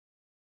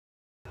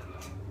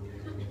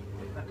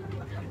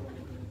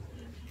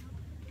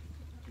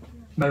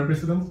Madam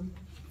President,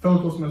 fellow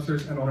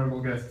Toastmasters, and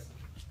honorable guests.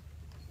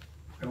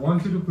 I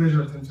want you to please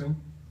your attention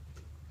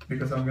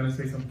because I'm going to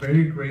say some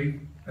very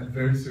grave and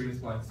very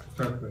serious lines to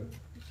start with.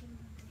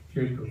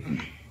 Here it goes.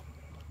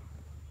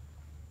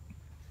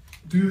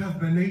 Do you have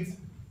band-aids?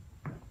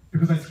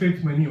 Because I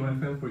scraped my knee when I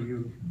fell for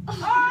you.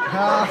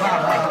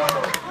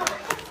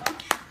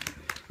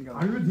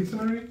 Are you a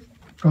dictionary?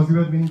 Because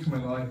you add meaning to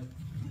my life.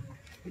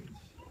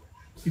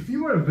 If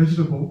you were a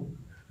vegetable,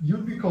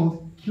 you'd be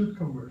called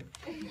cucumber.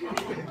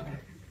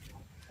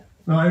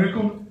 Now, I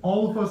reckon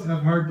all of us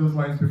have heard those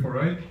lines before,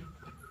 right?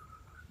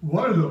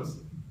 What are those?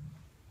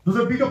 Those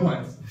are pickup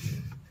lines.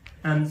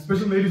 And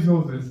special ladies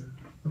know this.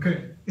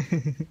 Okay.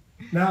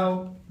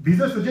 Now,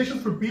 these are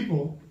suggestions for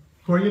people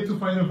who are yet to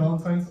find their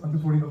Valentines until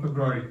 14th of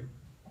February.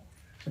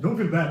 And don't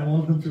feel bad, I'm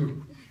one of them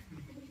too.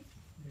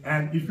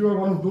 And if you are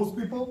one of those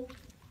people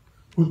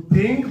who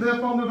think they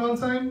have found their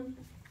Valentine,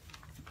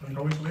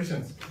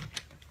 congratulations.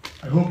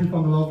 I hope you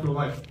found the love of your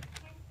life.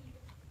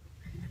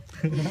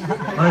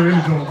 I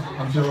really don't,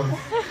 I'm jealous.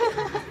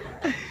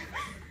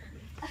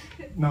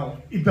 Now,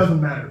 it doesn't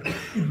matter.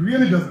 It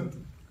really doesn't.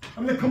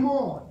 I mean, come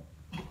on.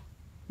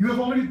 You have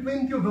already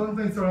plenty of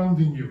Valentines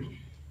surrounding you.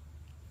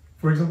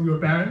 For example, your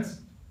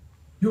parents,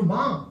 your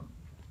mom,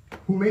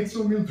 who makes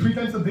your meal 3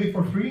 times a day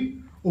for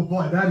free. Oh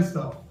boy, that is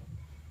tough.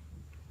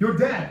 Your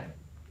dad,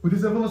 with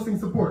his everlasting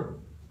support.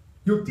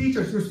 Your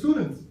teachers, your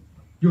students,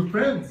 your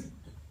friends.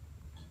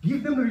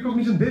 Give them the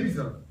recognition they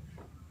deserve.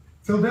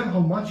 Tell them how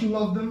much you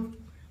love them.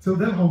 Tell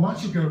them how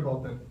much you care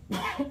about them.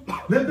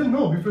 Let them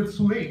know before it's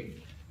too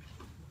late.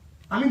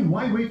 I mean,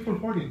 why wait for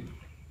 14?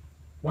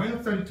 Why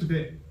not start it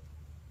today?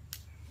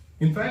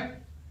 In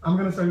fact, I'm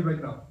going to start it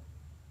right now.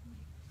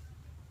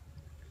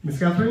 Miss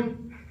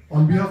Catherine,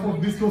 on behalf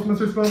of this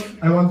Toastmasters Club,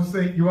 I want to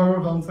say you are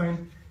our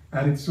Valentine,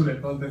 and it's too late.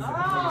 Valentine's Day.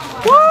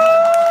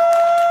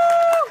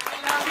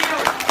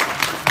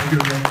 Thank you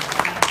again.